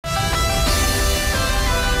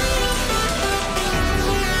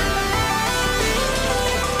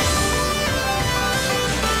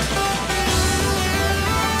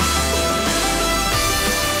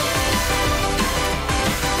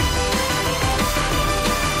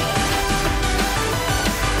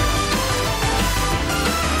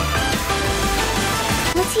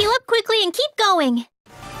going.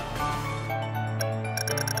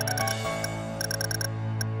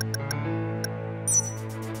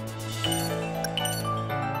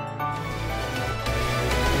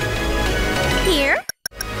 Here.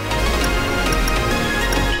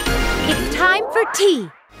 It's time for tea.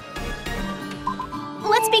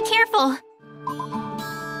 Let's be careful.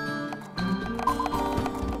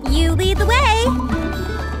 You lead the way.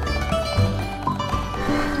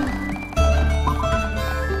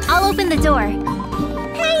 I'll open the door.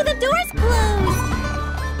 Hey, the door's closed!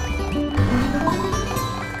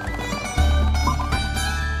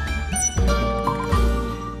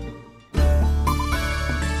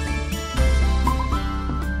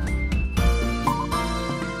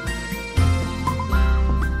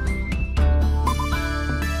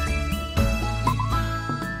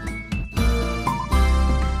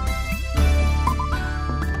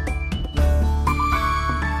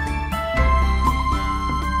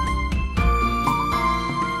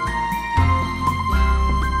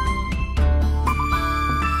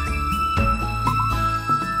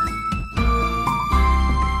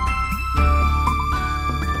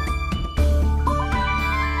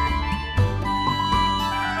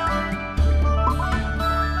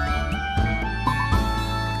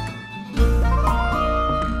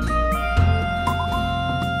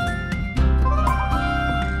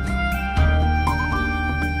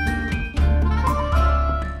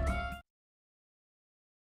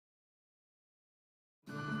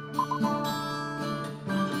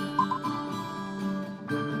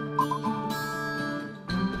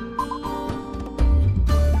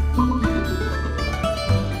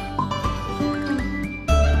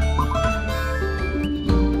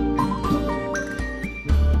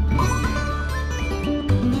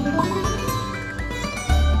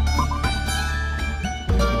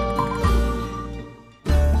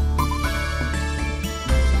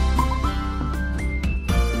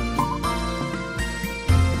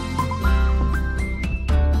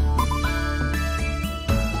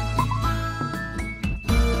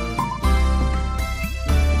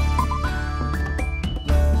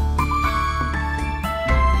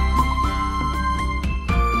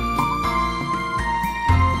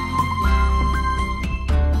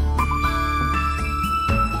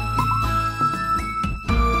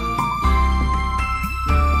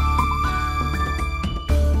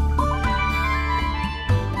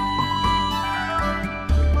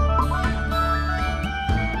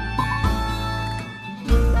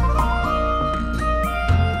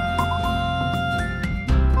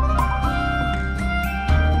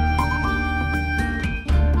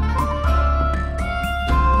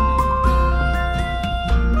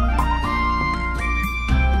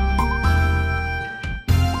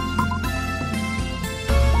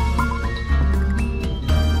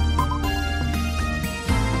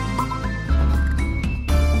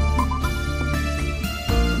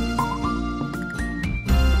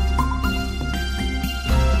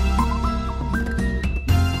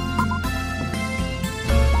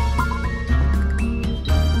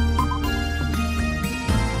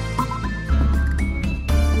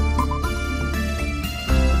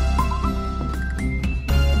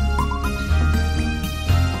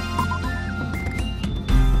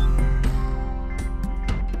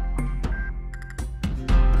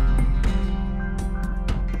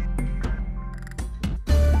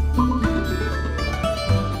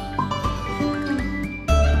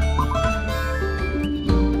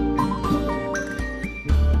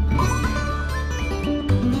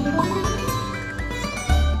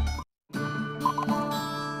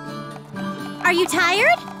 Are you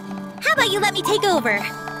tired? How about you let me take over?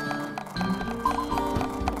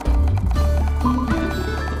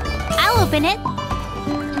 I'll open it.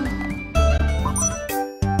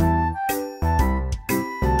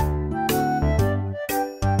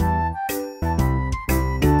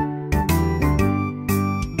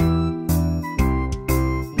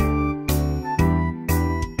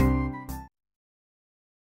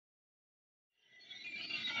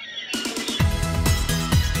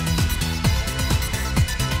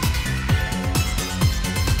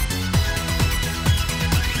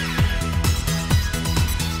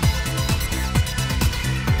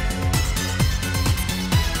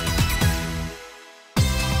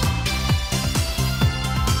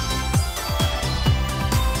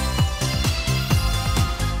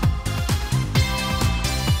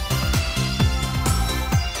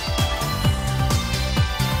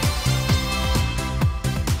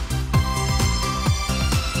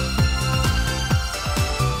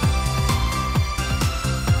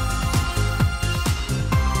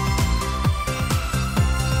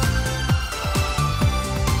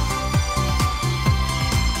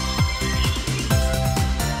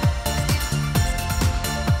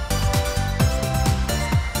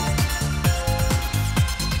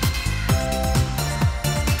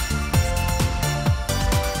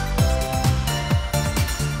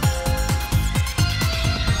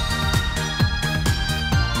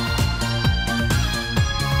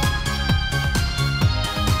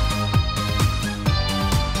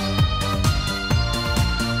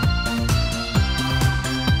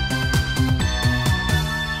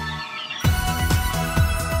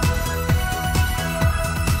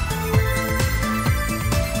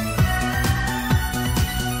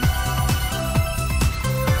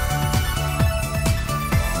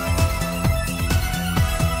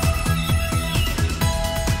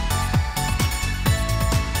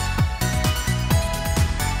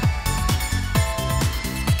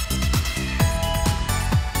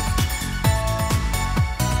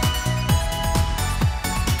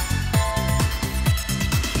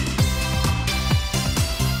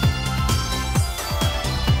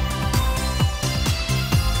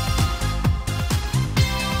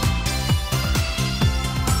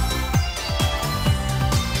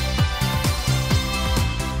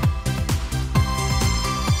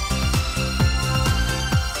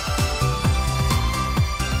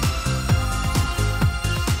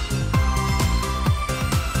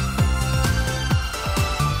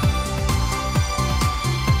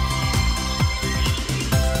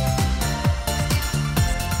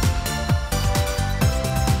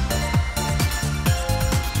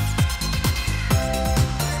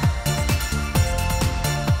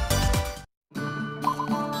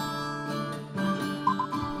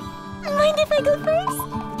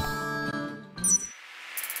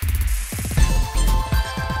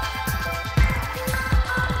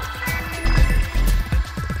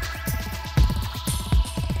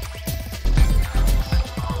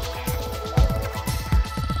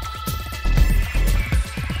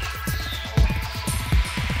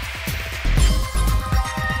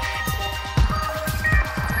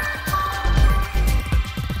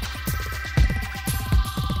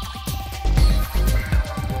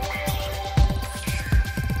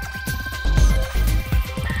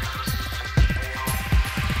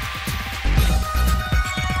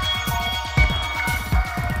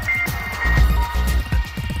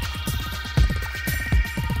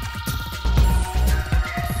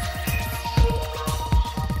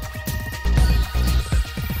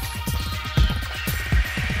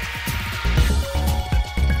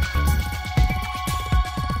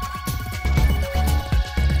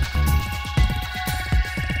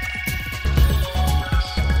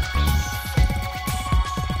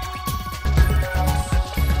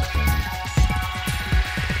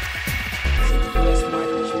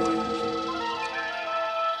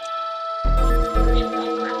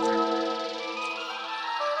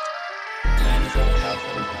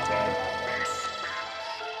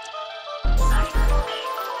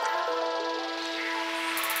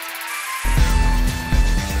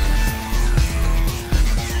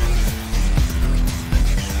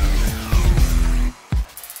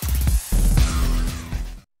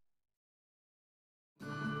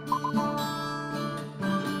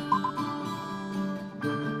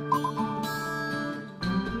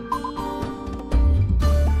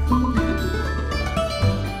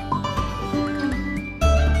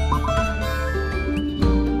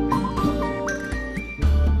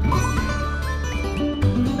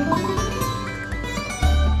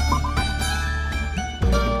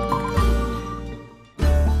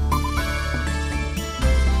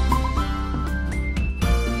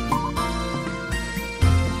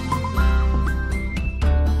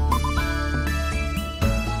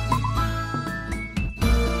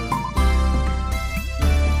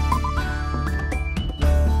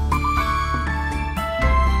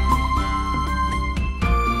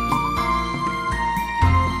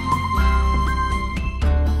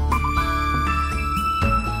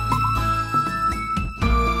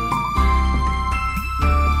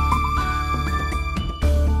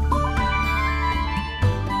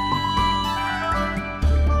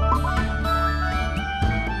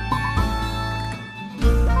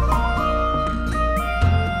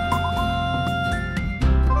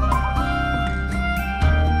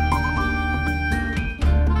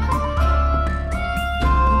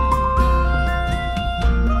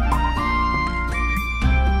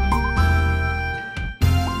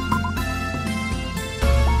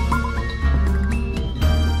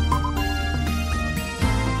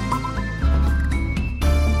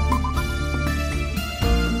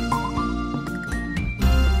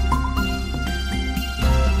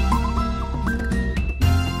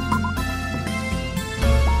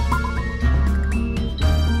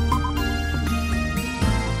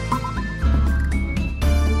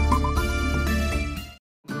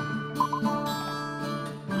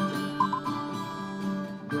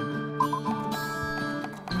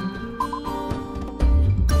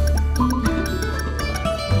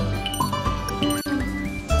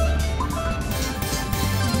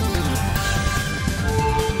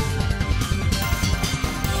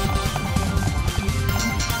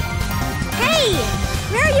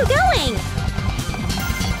 you going?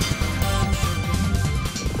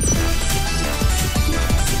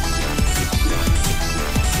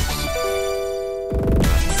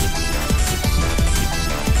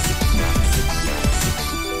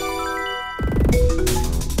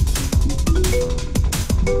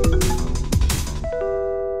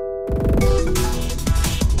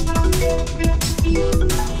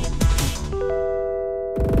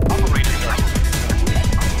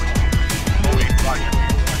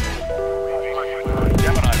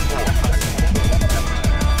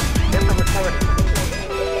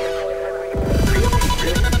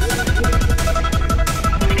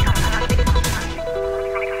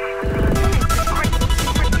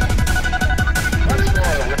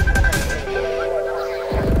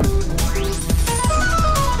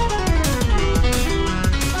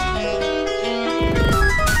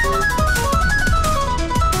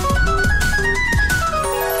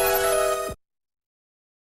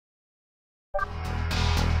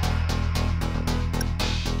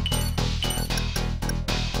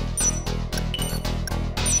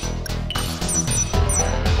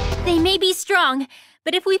 They may be strong,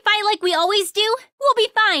 but if we fight like we always do, we'll be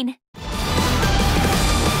fine.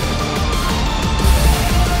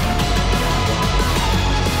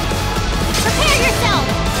 Prepare yourself!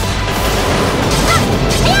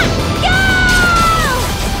 Go!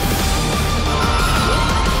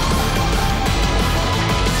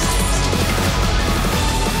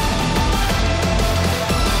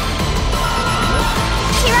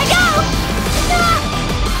 Here I go!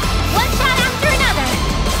 One shot after another.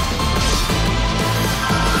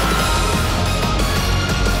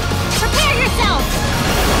 Prepare yourself!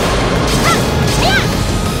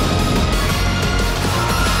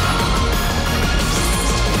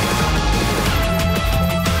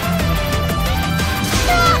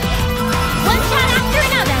 One shot after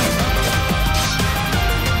another.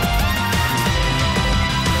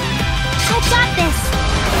 I've got this.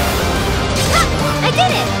 I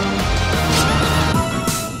did it!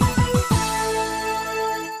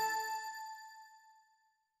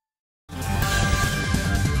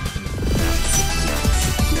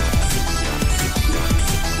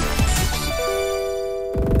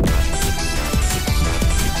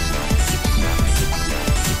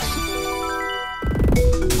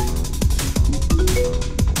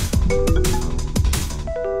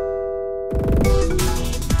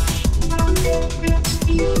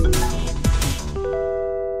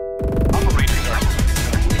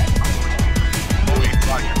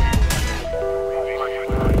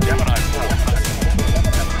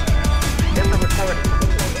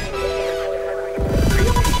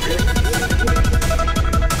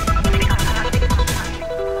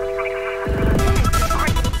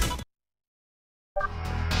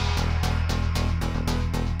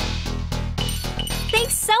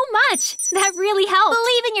 Thanks so much! That really helped!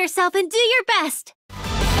 Believe in yourself and do your best!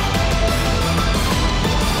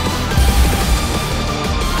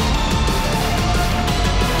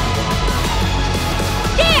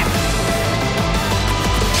 There!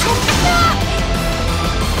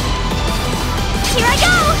 Here I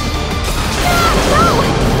go! No!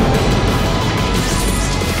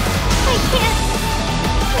 I can't...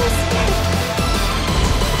 I'm scared.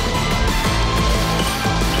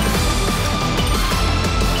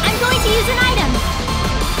 I'm going to use an item.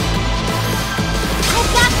 I've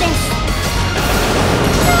got this.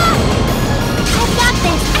 I've got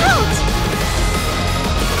this. Out!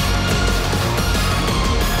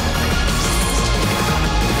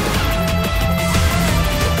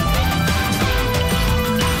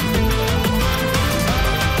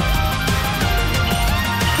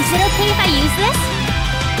 Is it okay if I use this?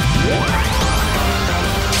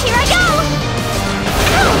 Here I go!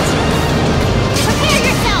 Out! Prepare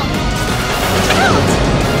yourself! Out!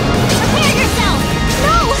 Prepare yourself!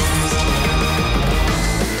 No!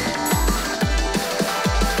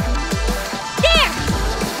 There!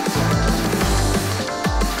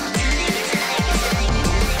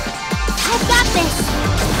 I've got this!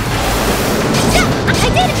 I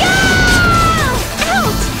did it! Go!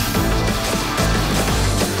 Out!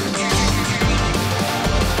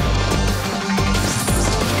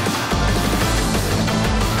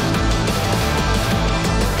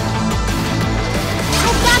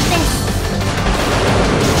 I've got this!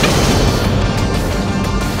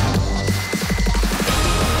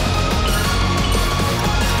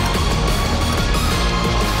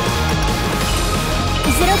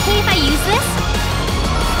 Is it okay if I use this?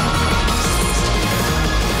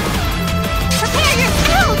 Prepare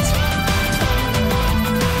yourself!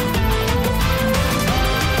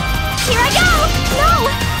 Here I go! No!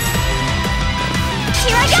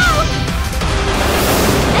 Here I go!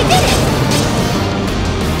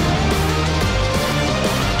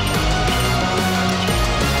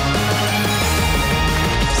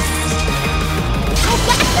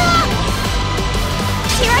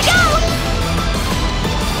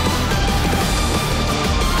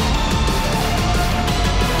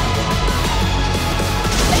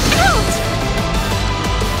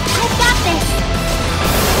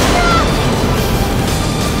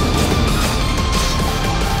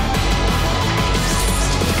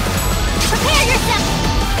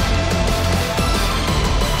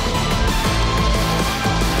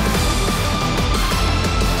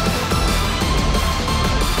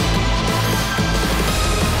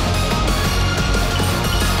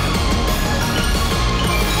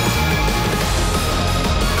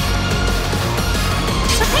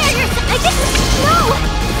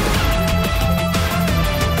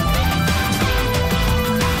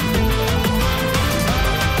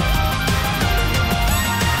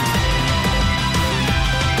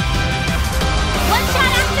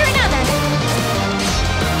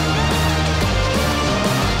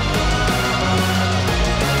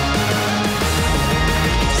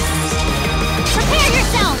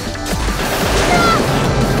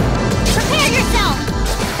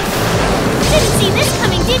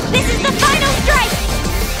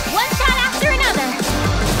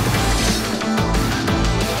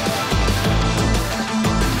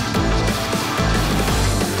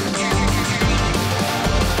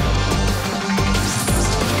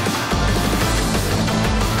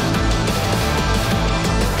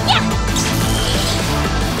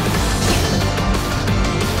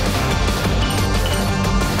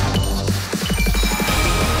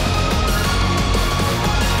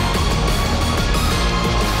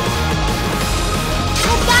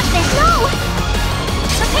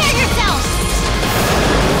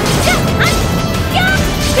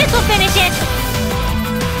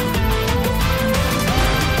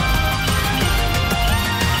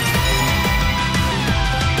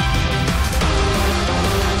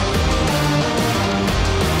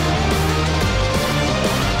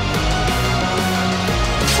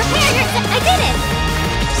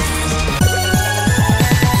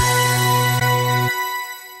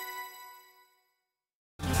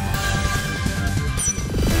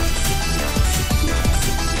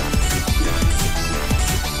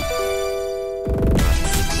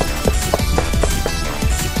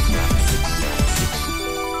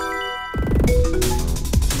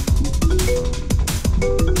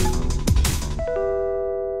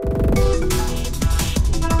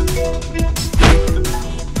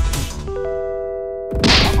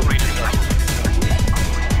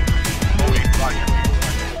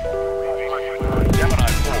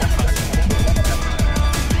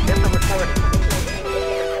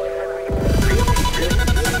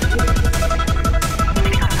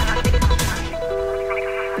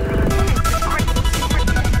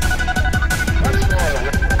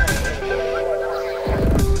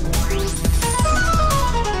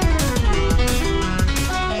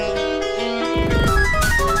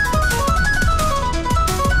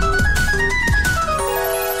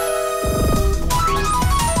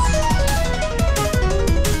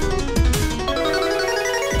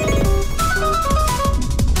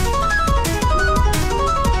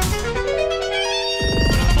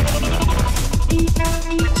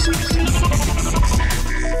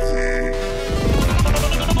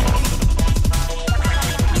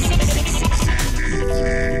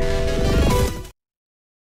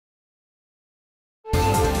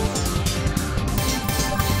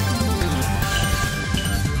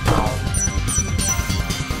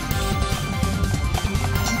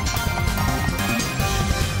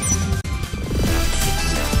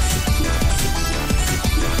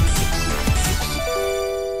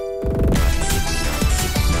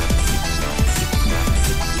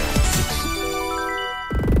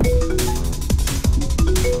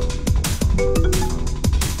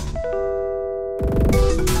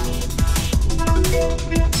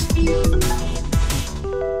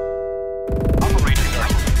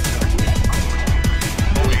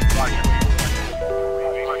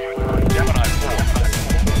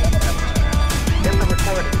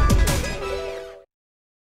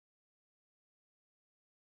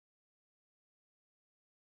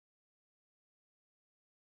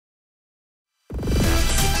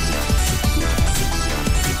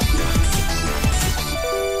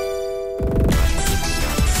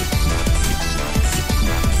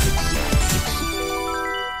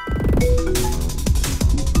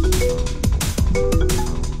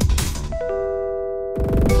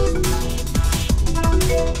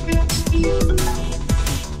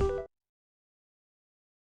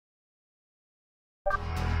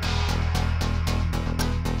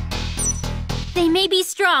 They may be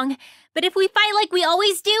strong, but if we fight like we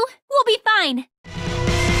always do, we'll be fine.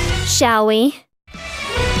 Shall we?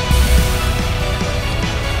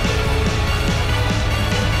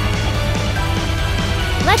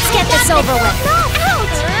 Let's get this over with. No,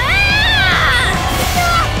 ouch!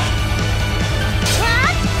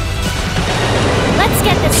 Let's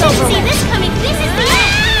get this over with. See this coming. This is the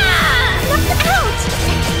end. Ouch!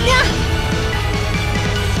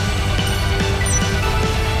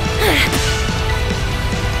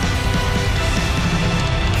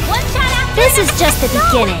 One shot after. This is just the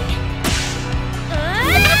beginning.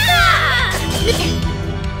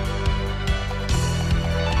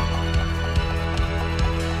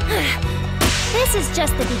 This is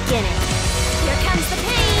just the beginning. Here comes the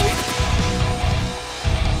pain.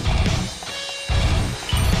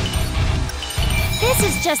 This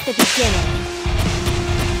is just the beginning.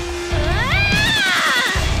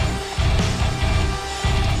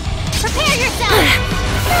 Prepare yourself.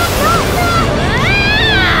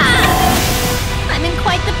 I'm in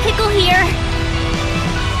quite the pickle here.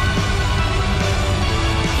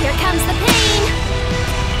 Here comes the pain.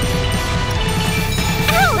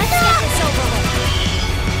 Let's get this over with.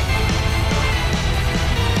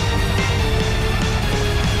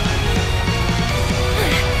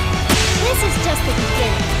 This is just the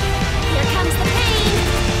beginning. Here comes the pain.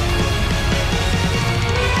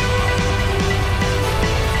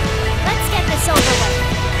 Let's get this over with.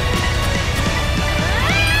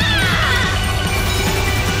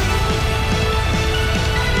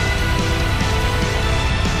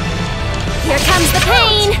 Here comes the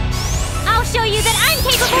pain. I'll show you that I'm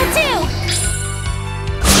capable too!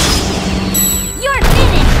 You're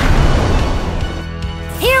finished!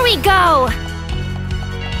 Here we go!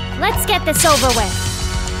 Let's get this over with.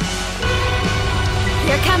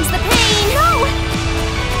 Here comes the pain! No!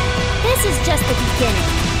 This is just the beginning.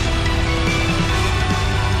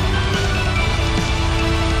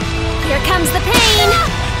 Here comes the pain!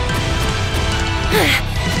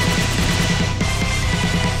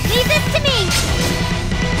 Leave this to me!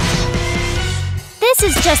 This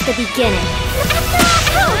is just the beginning.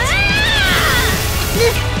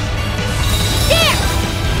 There!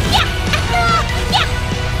 Yeah! Yeah!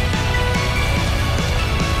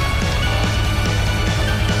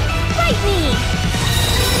 Fight me!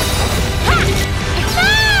 Ha!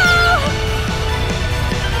 No!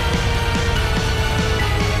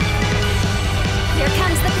 Here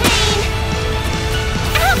comes the pain!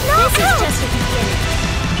 This is just the beginning.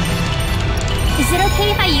 Is it okay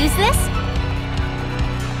if I use this?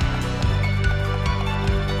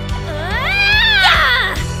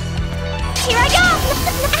 Here I go!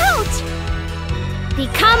 Ouch!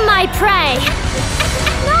 Become my prey!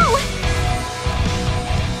 No!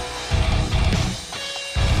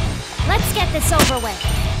 Let's get this over with.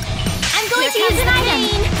 I'm going to use an item!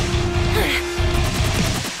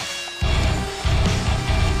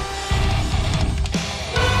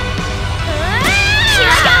 Here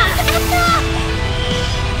I go!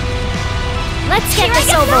 Let's get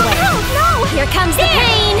this over with. No! Here comes the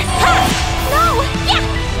pain! No! Yeah!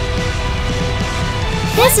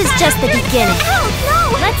 This is just the beginning.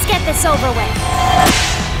 No! Let's get this over with.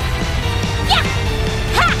 Yeah!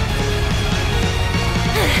 Ha!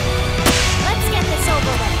 Let's get this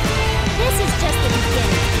over with. This is just the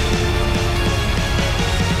beginning.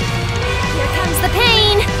 Here comes the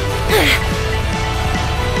pain!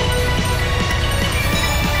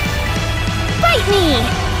 Fight me!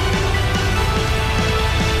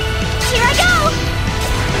 Here I go!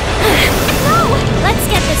 No! Let's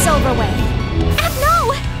get this over with. No!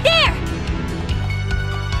 There!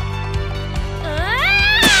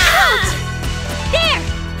 Ouch! There!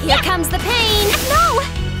 Here comes the pain! No!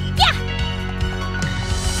 Yeah!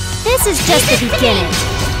 This is just the beginning.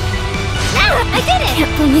 I did it!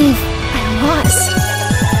 Can't believe I lost.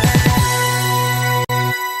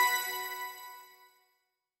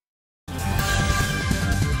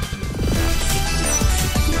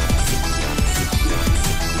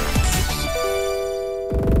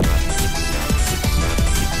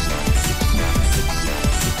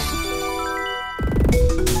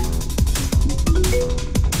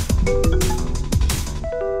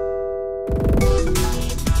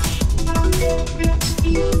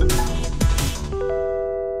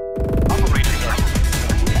 Operators are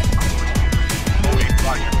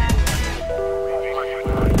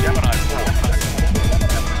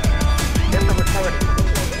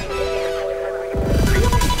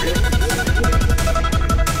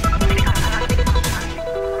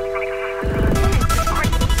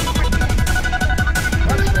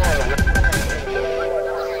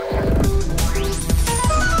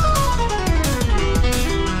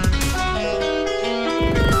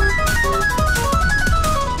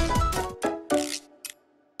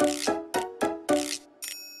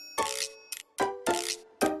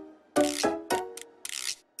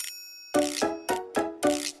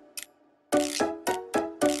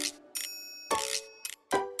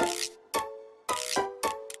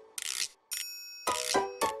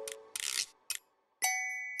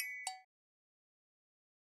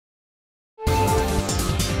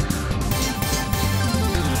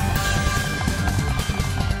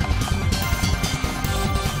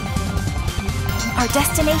Our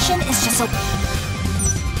destination is just a...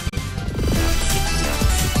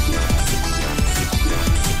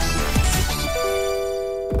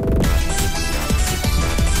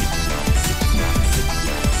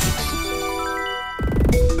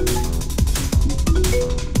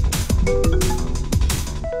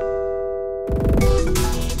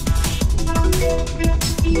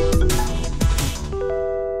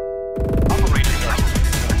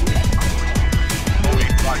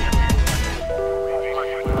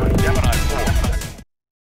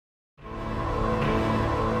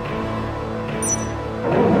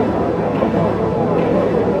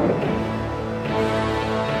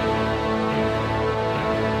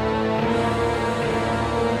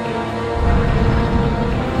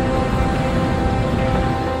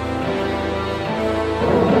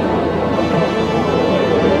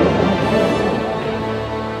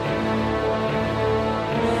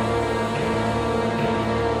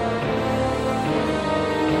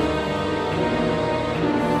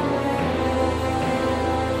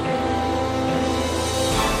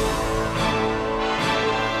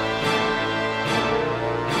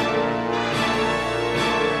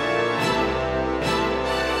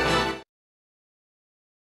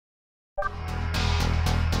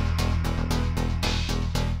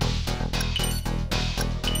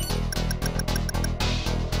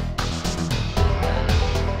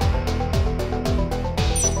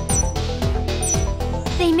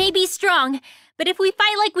 They may be strong, but if we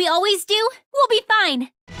fight like we always do, we'll be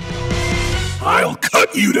fine. I'll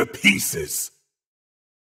cut you to pieces!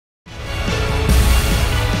 I've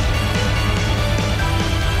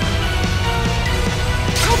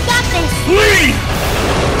got this! Leave!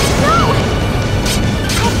 No!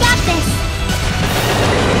 I've got this!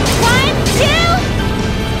 1,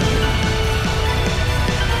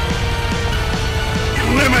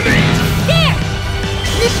 2... Eliminate! There!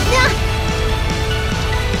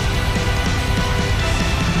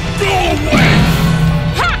 Go away!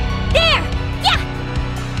 Ha! There! Yeah!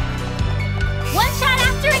 One shot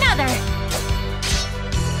after another!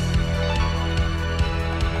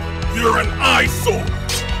 You're an eyesore!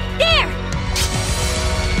 There!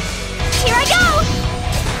 Here I go!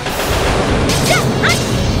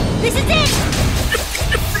 This is it!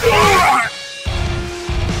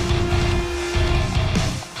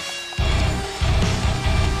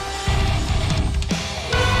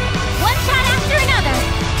 One shot after another!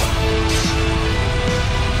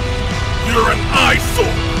 You're an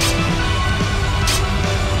eyesore!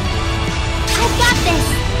 I've got this!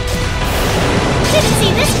 Didn't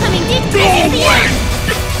see this coming, did Go you? away!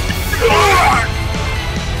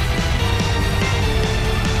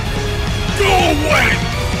 Go away!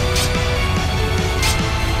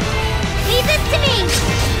 Leave this to me!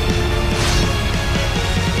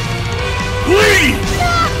 Leave!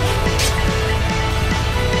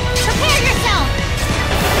 Prepare yourself!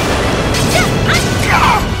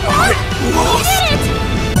 I lost! Did it!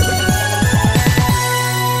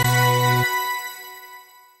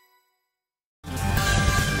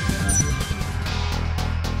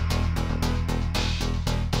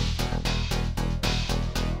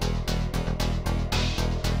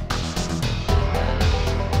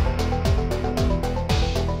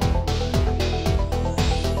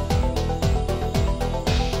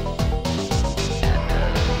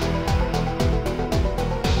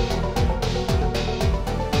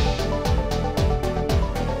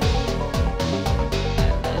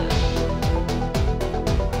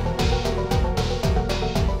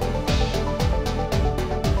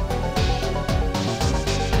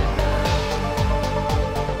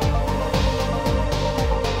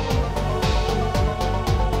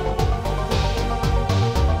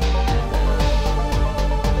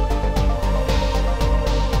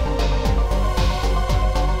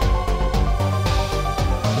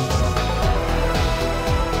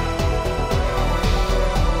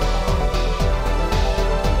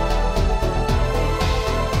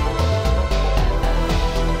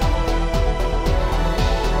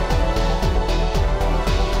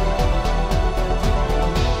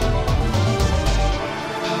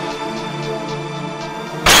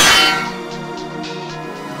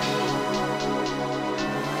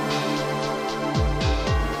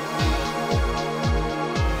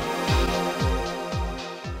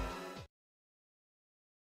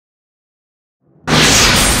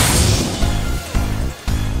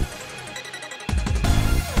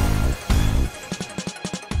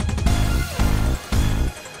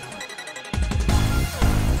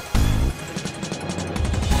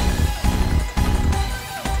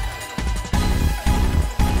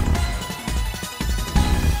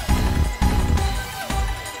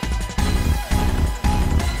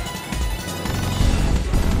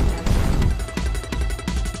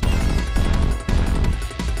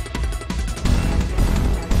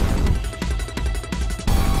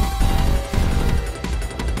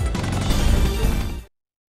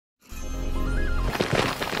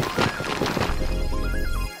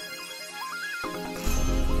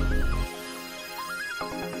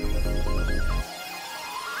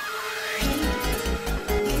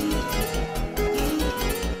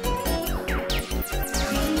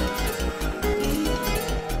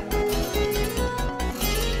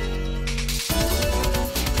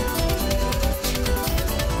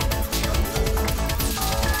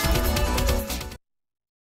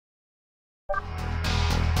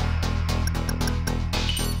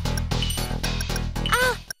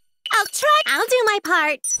 my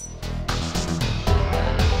part.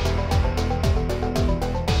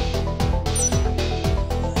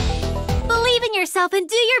 Believe in yourself and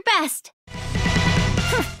do your best.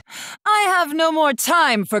 I have no more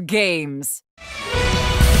time for games.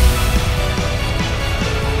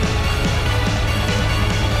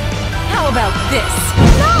 How about this?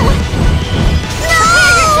 No!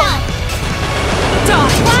 Prepare yourself!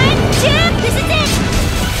 Die! 1, 2, this is it!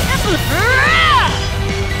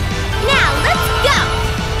 Now, let's go!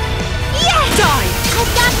 Yes! Die! I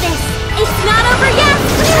got this! It's not over yet!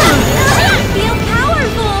 Feel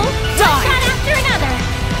powerful! Die! One shot after another!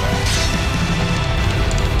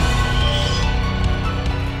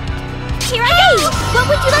 Here I go! What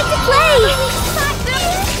would you like to play?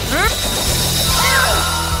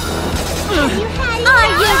 Are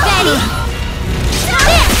you ready?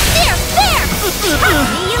 There! See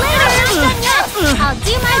you later! I'm not done yet! I'll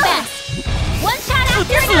do my best! One shot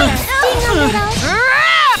after another! Sting a little.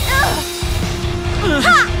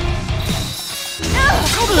 Ha!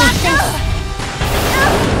 I got this!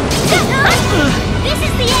 This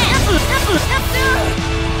is the end!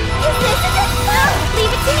 Is this it?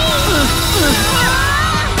 Leave it to me!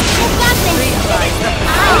 I got this! Realize the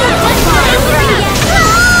I'm not done playing yet!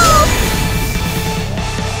 Help!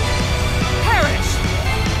 Perish!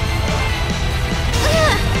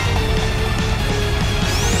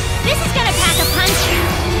 This is gonna pack a punch!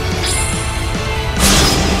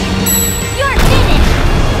 You're finished!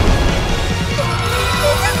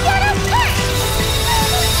 This is gonna hurt!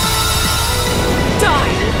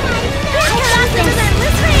 Die! I got this!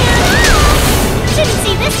 Didn't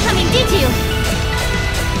see this coming, did you?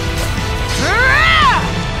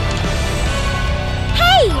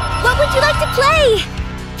 Hey! What would you like to play?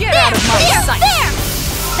 Get out of my sight!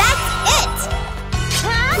 That's it!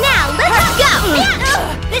 Now, let's go!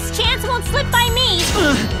 This chance won't slip by me!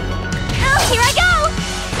 Here I go!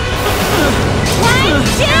 1,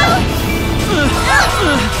 2...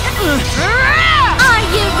 Are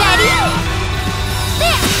you ready?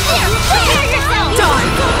 Prepare yourself! Die!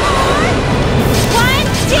 1,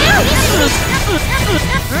 2...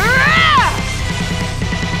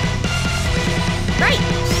 Right,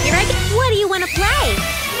 here I go. What do you want to play?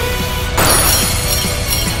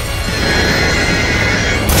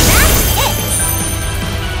 That's it!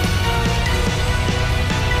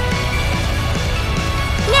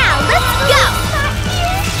 Now, let's go!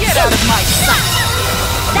 Get out of my sight!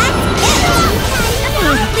 That's it!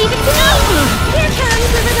 Leave it to me! Here comes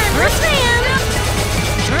the relentless ram!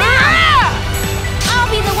 I'll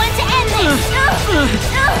be the one to end this!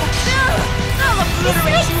 I'll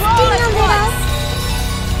obliterate you all Sting a at little. once!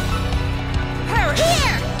 Perish!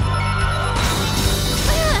 Here!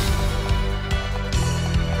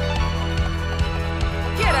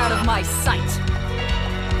 Get out of my sight! Is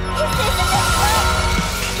this it?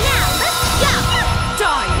 Now, let's go!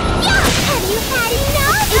 Die! Have you had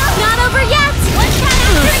enough? It's not over yet! One shot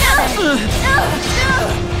after another!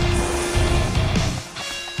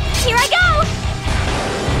 Here I go!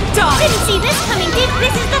 Die! Didn't see this coming, did?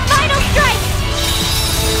 This is the final strike!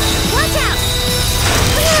 Watch out!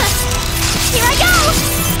 Here I go!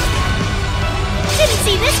 Didn't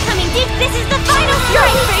see this coming, did? This is the final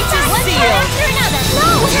strike! fate is One shot sealed. after another!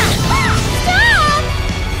 No! Stop!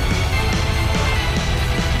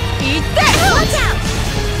 Eat this! Watch out!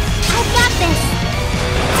 I've got this!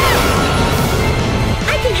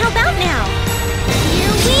 I can help out now!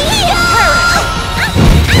 Here we go!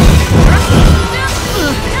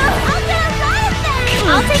 I'll get a lot of them!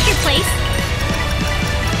 I'll take your place.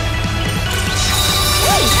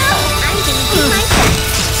 Hey! I'm gonna do my best!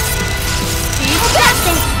 I've got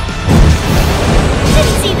this!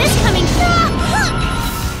 Didn't see this coming.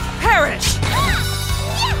 Perish!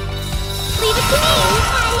 Leave it to me!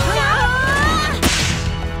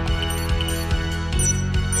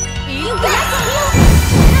 Eat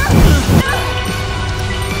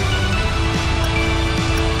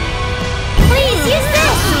Please use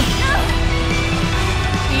this!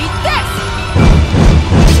 Eat this!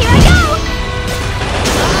 Here I go!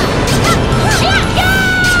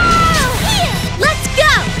 Let's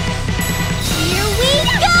go! Here we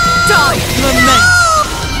go! Die! Lament!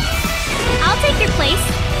 I'll take your place.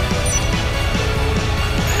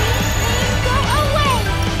 Go away!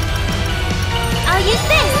 I'll use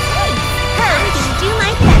this! I'm gonna do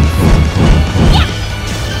my best!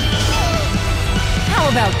 How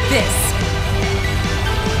about this?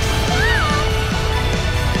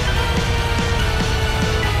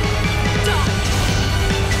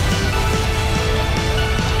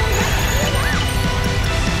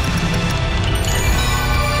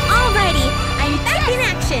 Alrighty, I'm back in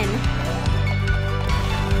action!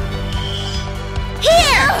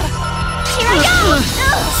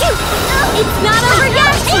 It's not over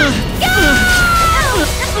yet! Go!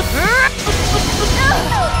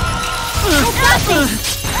 I got this!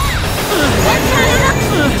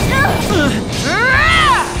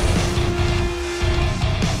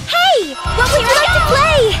 Hey! What would you like to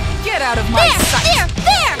play? Get out of my sight!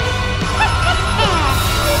 There!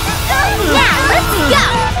 Now, let's go!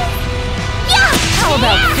 Yeah! How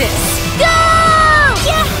about this? Go!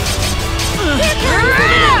 Yeah! Here comes the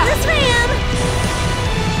relentless ram!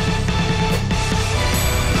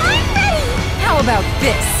 I'm ready! How about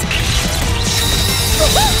this?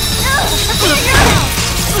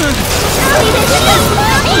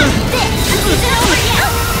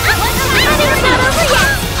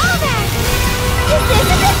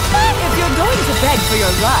 If you're going to beg for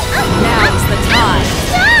your life, now's the time.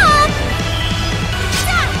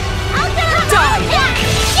 Stop! I'll get him! Die! Yeah!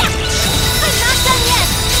 I'm not done yet!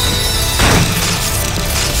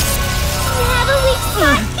 You have a weak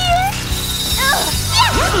spot here?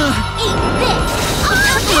 Eat this!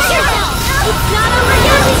 It's not over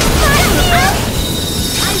yet!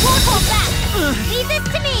 I won't hold back! Leave this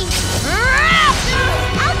to me!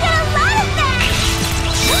 I'll get a lot of that!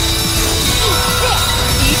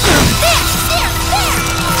 Eat this! There!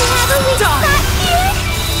 You have a weak spot here?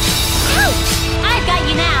 Ouch! I've got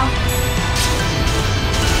you now.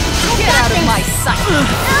 Get out of my sight!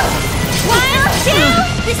 1, 2,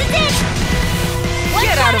 this is it!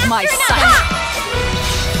 Get out of my sight!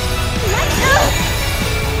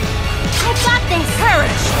 I've got this.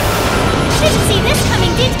 Perish! Didn't see this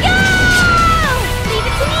coming, did you? Go! Leave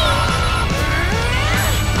it to me!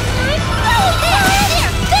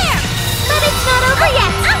 There! But it's not over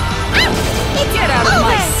yet! Get out of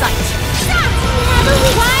my sight! Stop! You have a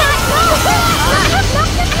weak spot! I have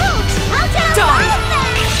knocked them out! I'll tell Die! all of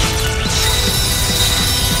them!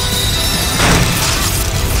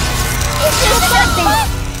 It's just something!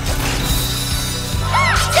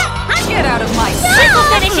 Get out of my sight! Quick, we'll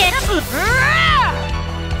finish it.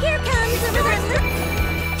 Here comes the relentless...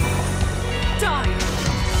 Die!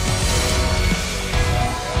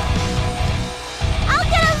 I'll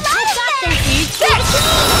get a lot of them! Eat this!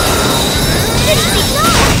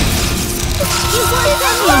 You want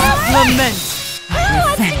some more? Lament! Who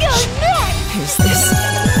wants to go next? Is this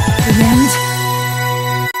the end?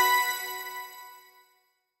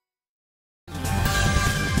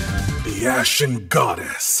 The Ashen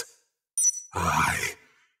Goddess. I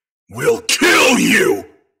will kill you!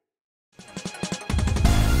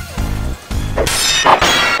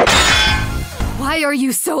 Why are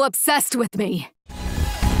you so obsessed with me?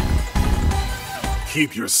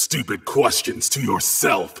 Keep your stupid questions to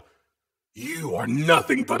yourself. You are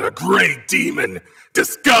nothing but a gray demon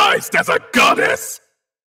disguised as a goddess!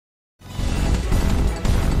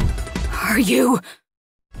 Are you?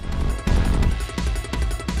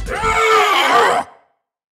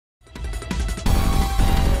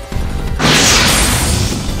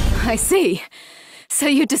 I see. So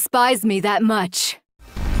you despise me that much.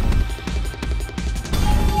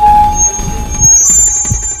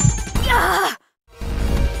 Ah!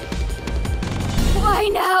 Why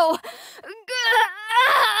now?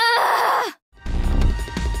 Ah!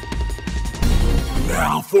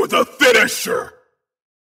 Now for the finisher!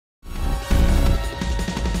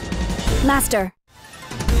 Master.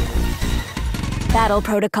 Battle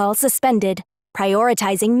protocol suspended.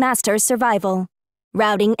 Prioritizing Master's survival.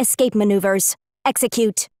 Routing escape maneuvers.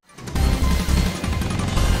 Execute.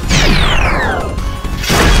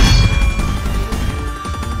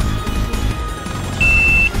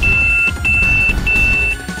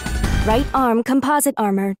 Right arm composite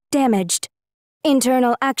armor damaged.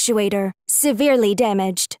 Internal actuator severely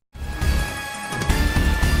damaged.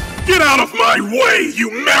 Get out of my way,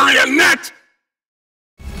 you marionette!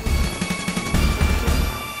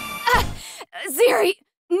 Ziri,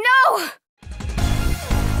 no!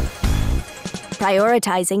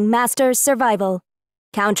 Prioritizing Master's survival.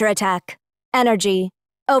 Counterattack. Energy.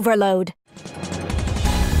 Overload.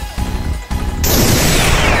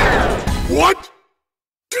 What?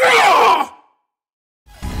 Ah!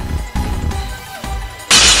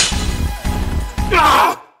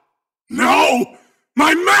 Ah! No!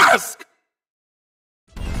 My mask!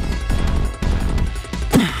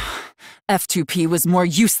 F2P was more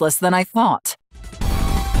useless than I thought.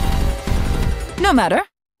 No matter.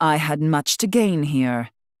 I had much to gain here.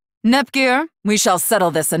 Nepgear, we shall settle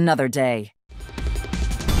this another day.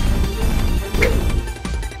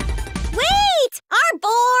 Wait!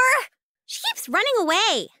 Arbor! She keeps running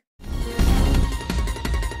away.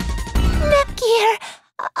 Nepgear,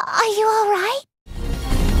 are you alright?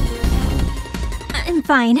 I'm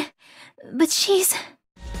fine. But she's...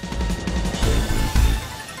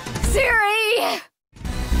 Siri!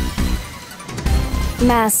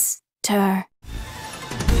 Master.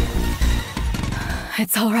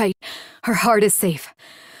 It's all right. Her heart is safe.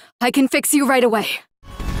 I can fix you right away.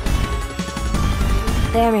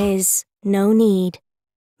 There is no need.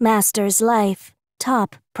 Master's life,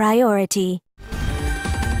 top priority.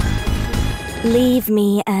 Leave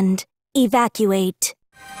me and evacuate.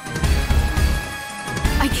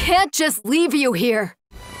 I can't just leave you here.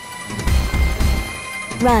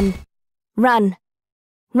 Run. Run.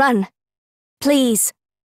 Run. Please.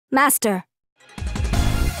 Master.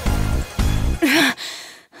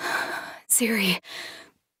 Siri.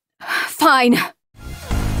 Fine.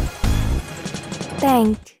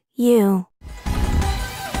 Thank you.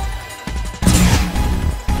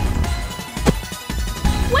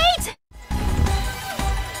 Wait!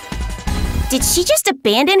 Did she just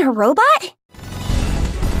abandon her robot?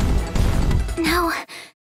 No,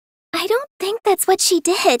 I don't think that's what she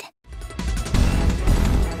did.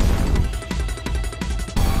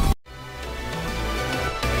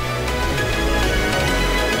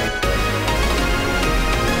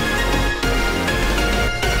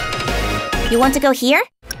 You want to go here?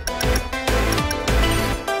 I'm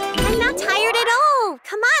not tired at all.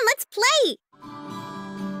 Come on, let's play.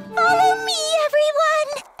 Follow me, everyone.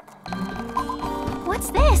 What's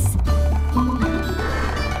this?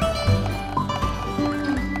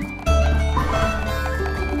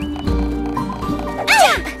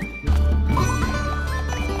 Jump!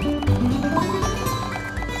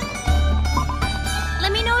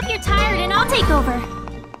 Let me know if you're tired and I'll take over.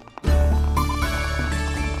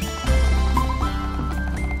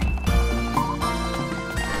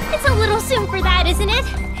 It's a little soon for that, isn't it?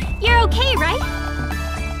 You're okay, right?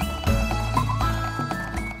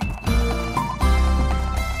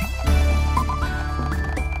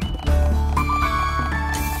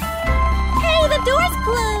 Hey, the door's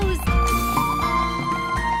closed!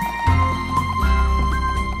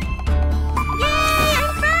 Yay,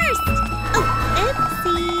 I'm first! Oh,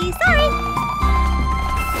 oopsie, sorry.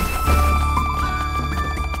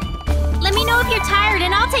 Let me know if you're tired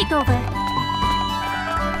and I'll take over.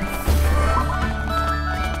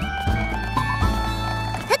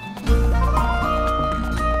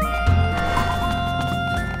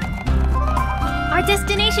 Our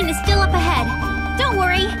destination is still up ahead. Don't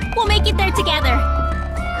worry, we'll make it there together.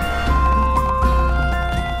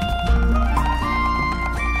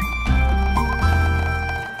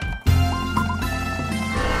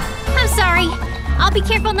 I'm sorry. I'll be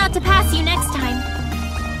careful not to pass you next time.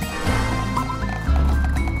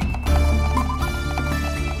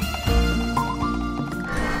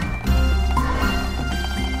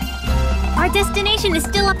 Our destination is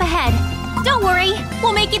still up ahead. Don't worry,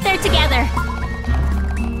 we'll make it there together.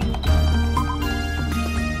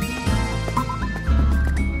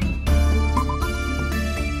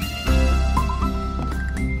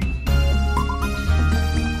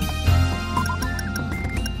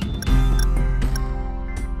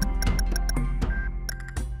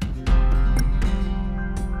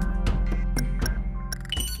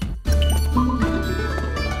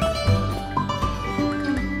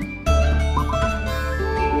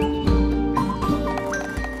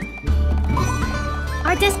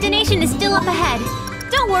 Our destination is still up ahead.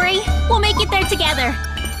 Don't worry, we'll make it there together.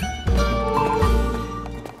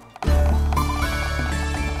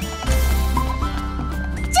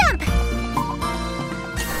 Jump!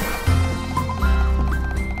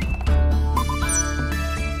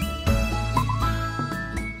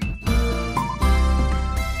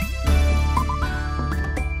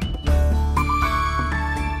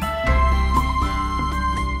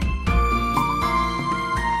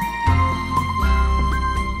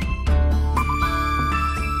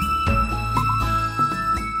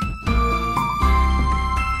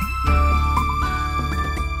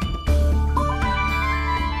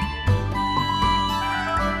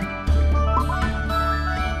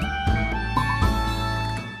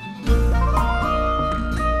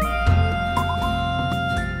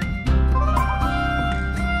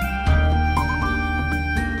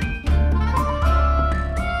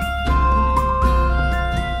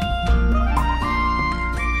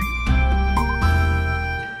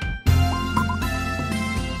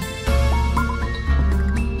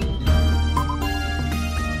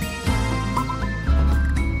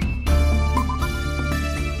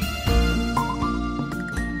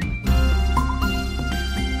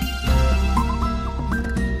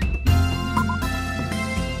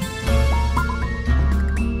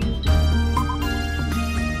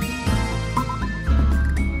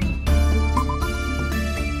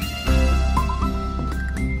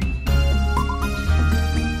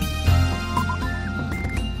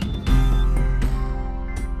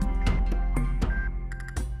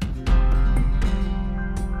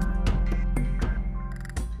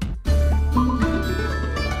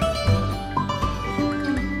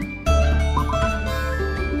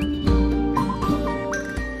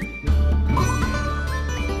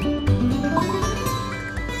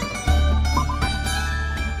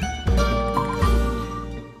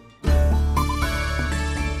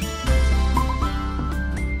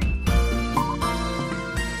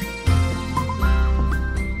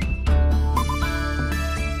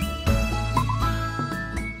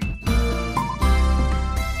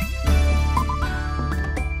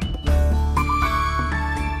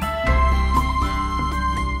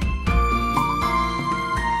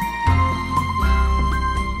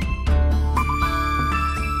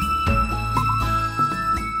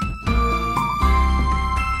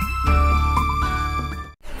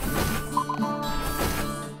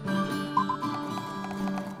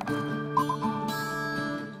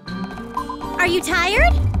 Are you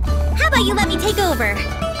tired? How about you let me take over?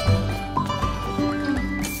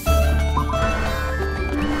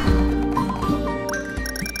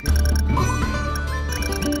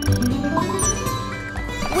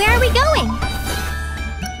 Where are we going?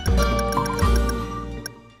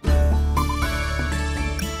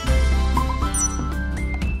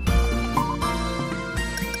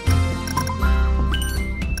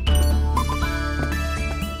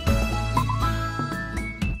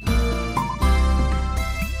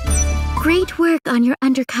 Great work on your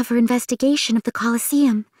undercover investigation of the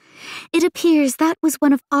Colosseum. It appears that was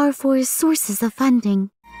one of R4's sources of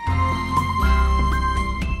funding.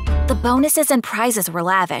 The bonuses and prizes were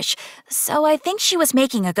lavish, so I think she was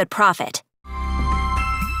making a good profit.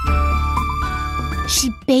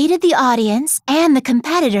 She baited the audience and the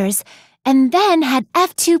competitors, and then had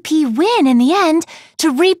F2P win in the end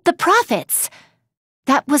to reap the profits.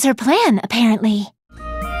 That was her plan, apparently.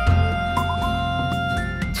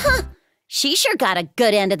 Huh. She sure got a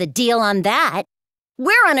good end of the deal on that.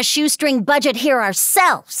 We're on a shoestring budget here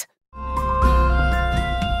ourselves.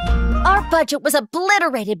 Our budget was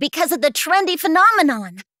obliterated because of the trendy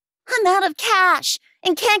phenomenon. I'm out of cash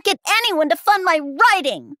and can't get anyone to fund my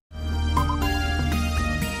writing.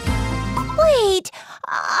 Wait,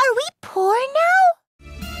 are we poor now?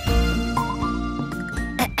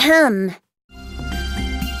 Ahem.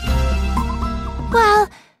 Well,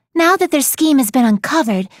 now that their scheme has been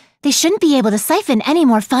uncovered, they shouldn't be able to siphon any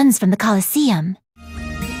more funds from the Colosseum.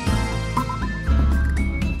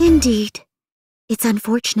 Indeed. It's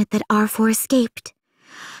unfortunate that R4 escaped,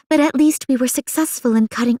 but at least we were successful in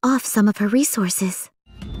cutting off some of her resources.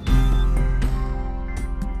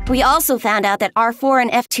 We also found out that R4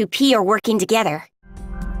 and F2P are working together.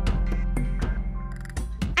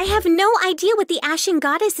 I have no idea what the Ashen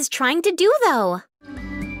Goddess is trying to do, though.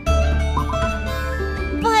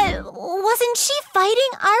 But wasn't she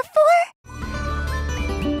fighting R4?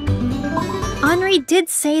 Henri did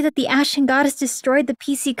say that the Ashen Goddess destroyed the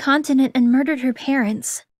PC continent and murdered her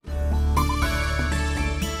parents.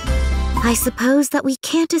 I suppose that we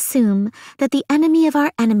can't assume that the enemy of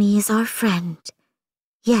our enemy is our friend.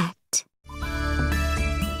 Yet.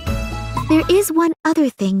 There is one other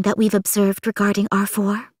thing that we've observed regarding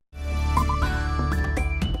R4.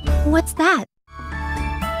 What's that?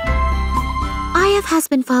 IF has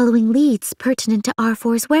been following leads pertinent to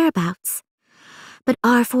R4's whereabouts, but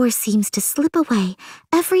R4 seems to slip away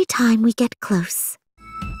every time we get close.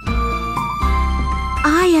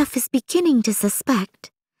 IF is beginning to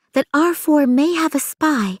suspect that R4 may have a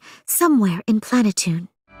spy somewhere in Planetoon.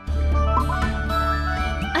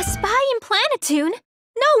 A spy in Planetoon?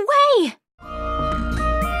 No way!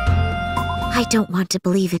 I don't want to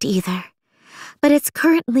believe it either, but it's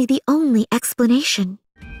currently the only explanation.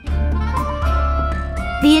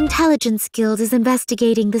 The Intelligence Guild is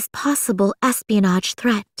investigating this possible espionage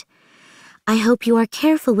threat. I hope you are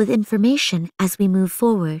careful with information as we move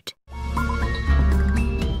forward.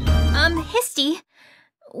 Histy,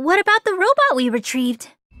 what about the robot we retrieved?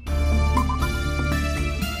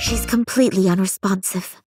 She's completely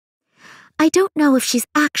unresponsive. I don't know if she's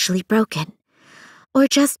actually broken, or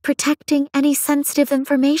just protecting any sensitive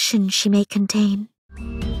information she may contain.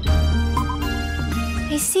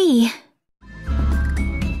 I see.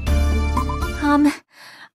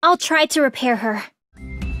 I'll try to repair her.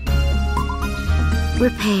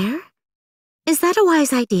 Repair? Is that a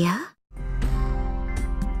wise idea?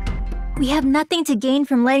 We have nothing to gain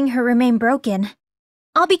from letting her remain broken.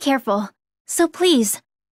 I'll be careful, so please,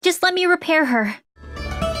 just let me repair her.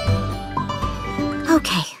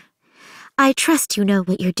 Okay. I trust you know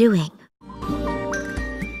what you're doing.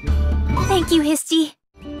 Thank you, Histy.